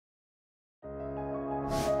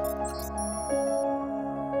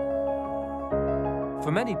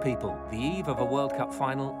For many people, the eve of a World Cup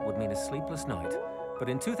final would mean a sleepless night. But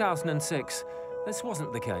in 2006, this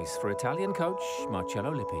wasn't the case for Italian coach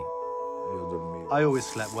Marcello Lippi. I always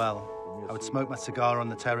slept well. I would smoke my cigar on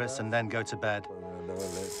the terrace and then go to bed.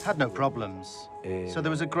 Had no problems, so there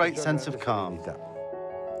was a great sense of calm.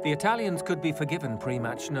 The Italians could be forgiven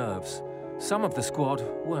pre-match nerves. Some of the squad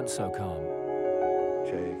weren't so calm.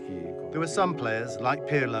 There were some players, like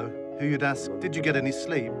Pirlo, who you'd ask, "Did you get any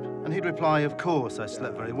sleep?" And he'd reply, "Of course, I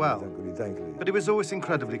slept very well." But he was always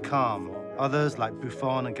incredibly calm. Others, like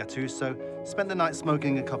Buffon and Gattuso, spent the night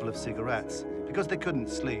smoking a couple of cigarettes because they couldn't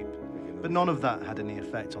sleep. But none of that had any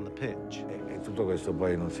effect on the pitch.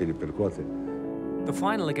 The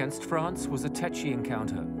final against France was a tetchy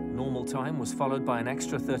encounter. Normal time was followed by an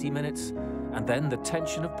extra 30 minutes, and then the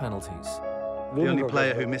tension of penalties. The only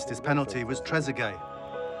player who missed his penalty was Trezeguet.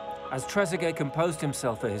 As Trezeguet composed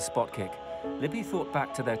himself for his spot kick, Lippi thought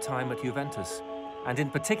back to their time at Juventus, and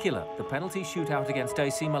in particular, the penalty shootout against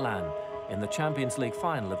AC Milan in the Champions League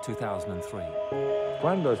final of 2003.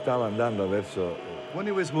 When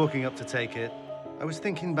he was walking up to take it, I was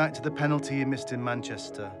thinking back to the penalty he missed in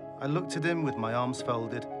Manchester. I looked at him with my arms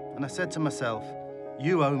folded, and I said to myself,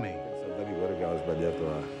 "You owe me."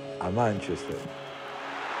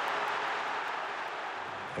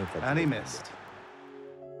 And he missed.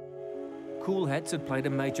 Cool heads had played a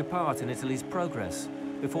major part in Italy's progress.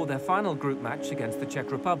 Before their final group match against the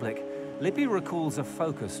Czech Republic, Lippi recalls a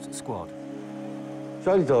focused squad.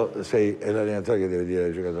 Usually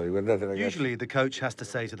the coach has to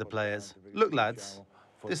say to the players, "Look lads,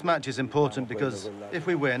 this match is important because if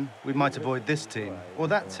we win, we might avoid this team or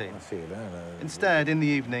that team." Instead, in the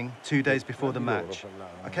evening, 2 days before the match,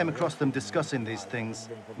 I came across them discussing these things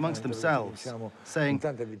amongst themselves, saying,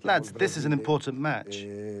 "Lads, this is an important match.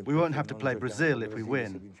 We won't have to play Brazil if we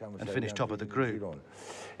win and finish top of the group."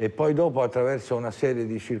 They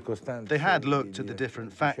had looked at the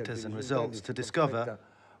different factors and results to discover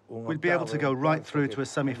we'd be able to go right through to a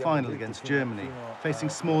semi-final against Germany, facing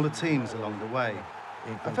smaller teams along the way.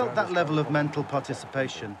 I felt that level of mental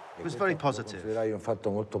participation was very positive. Italy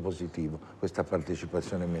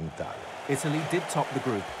did top the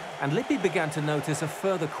group, and Lippi began to notice a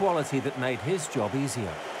further quality that made his job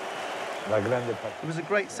easier. There was a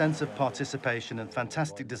great sense of participation and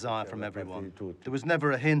fantastic desire from everyone. There was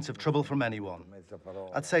never a hint of trouble from anyone.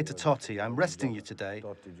 I'd say to Totti, "I'm resting you today,"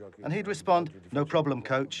 and he'd respond, "No problem,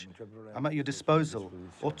 coach. I'm at your disposal."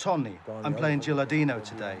 Or Tony, "I'm playing Gilardino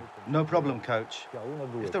today. No problem, coach."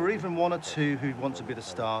 If there were even one or two who'd want to be the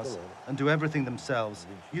stars and do everything themselves,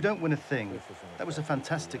 you don't win a thing. That was a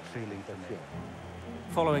fantastic feeling for me.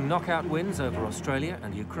 Following knockout wins over Australia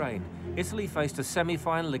and Ukraine, Italy faced a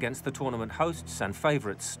semi-final against the tournament hosts and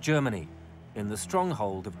favourites, Germany, in the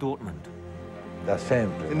stronghold of Dortmund.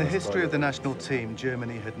 In the history of the national team,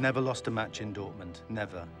 Germany had never lost a match in Dortmund,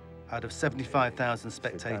 never. Out of 75,000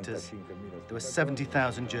 spectators, there were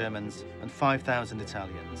 70,000 Germans and 5,000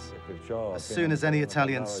 Italians. As soon as any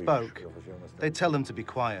Italians spoke, they'd tell them to be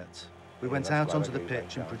quiet. We went out onto the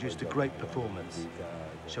pitch and produced a great performance,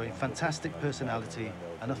 showing fantastic personality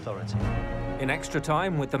and authority. In extra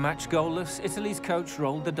time, with the match goalless, Italy's coach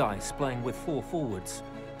rolled the dice, playing with 4 forwards,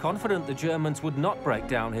 confident the Germans would not break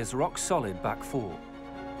down his rock-solid back four.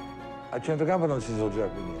 There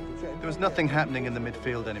was nothing happening in the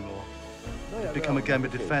midfield anymore. It had become a game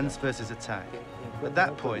of defence versus attack. At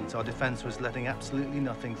that point, our defence was letting absolutely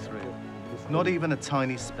nothing through. Not even a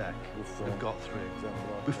tiny speck would have got through.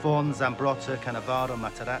 Buffon, Zambrotta, Cannavaro,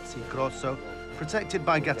 Materazzi, Grosso, protected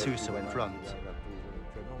by Gattuso in front.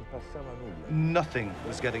 Nothing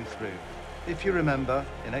was getting through. If you remember,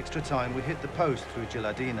 in extra time we hit the post through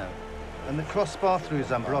Gilardino and the crossbar through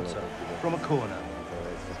Zambrotta from a corner.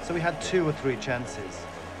 So we had 2 or 3 chances.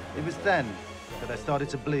 It was then that I started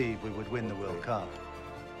to believe we would win the World Cup.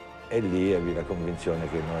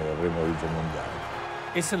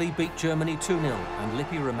 Italy beat Germany 2-0 and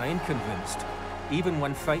Lippi remained convinced, even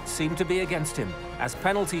when fate seemed to be against him, as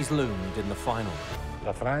penalties loomed in the final.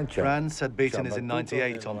 France had beaten us in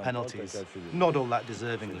 '98 on penalties, not all that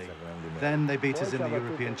deservingly. Then they beat us in the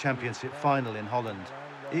European Championship final in Holland,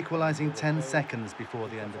 equalising 10 seconds before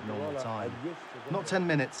the end of normal time. Not 10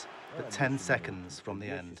 minutes, but 10 seconds from the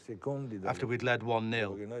end, after we'd led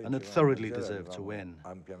 1-0 and had thoroughly deserved to win.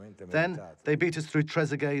 Then they beat us through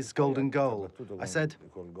Trezeguet's golden goal. I said,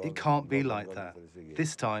 it can't be like that.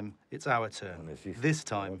 This time, it's our turn. This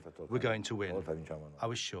time, we're going to win. I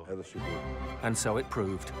was sure. And so it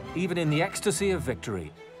proved. Even in the ecstasy of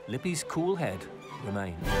victory, Lippi's cool head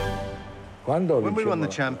remained. When we won the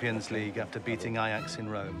Champions League after beating Ajax in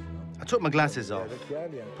Rome, I took my glasses off,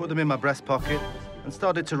 put them in my breast pocket, and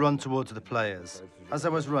started to run towards the players. As I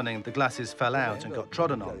was running, the glasses fell out and got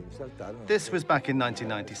trodden on. This was back in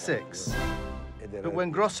 1996. But when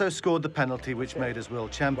Grosso scored the penalty which made us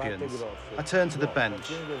world champions, I turned to the bench,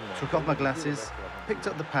 took off my glasses, picked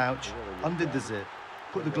up the pouch, undid the zip,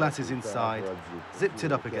 put the glasses inside, zipped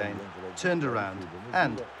it up again, turned around,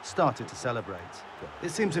 and started to celebrate.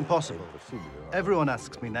 It seems impossible. Everyone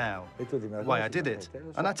asks me now why I did it,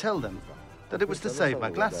 and I tell them that it was to save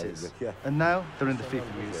my glasses, and now they're in the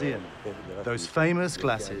FIFA Museum. Those famous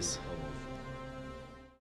glasses.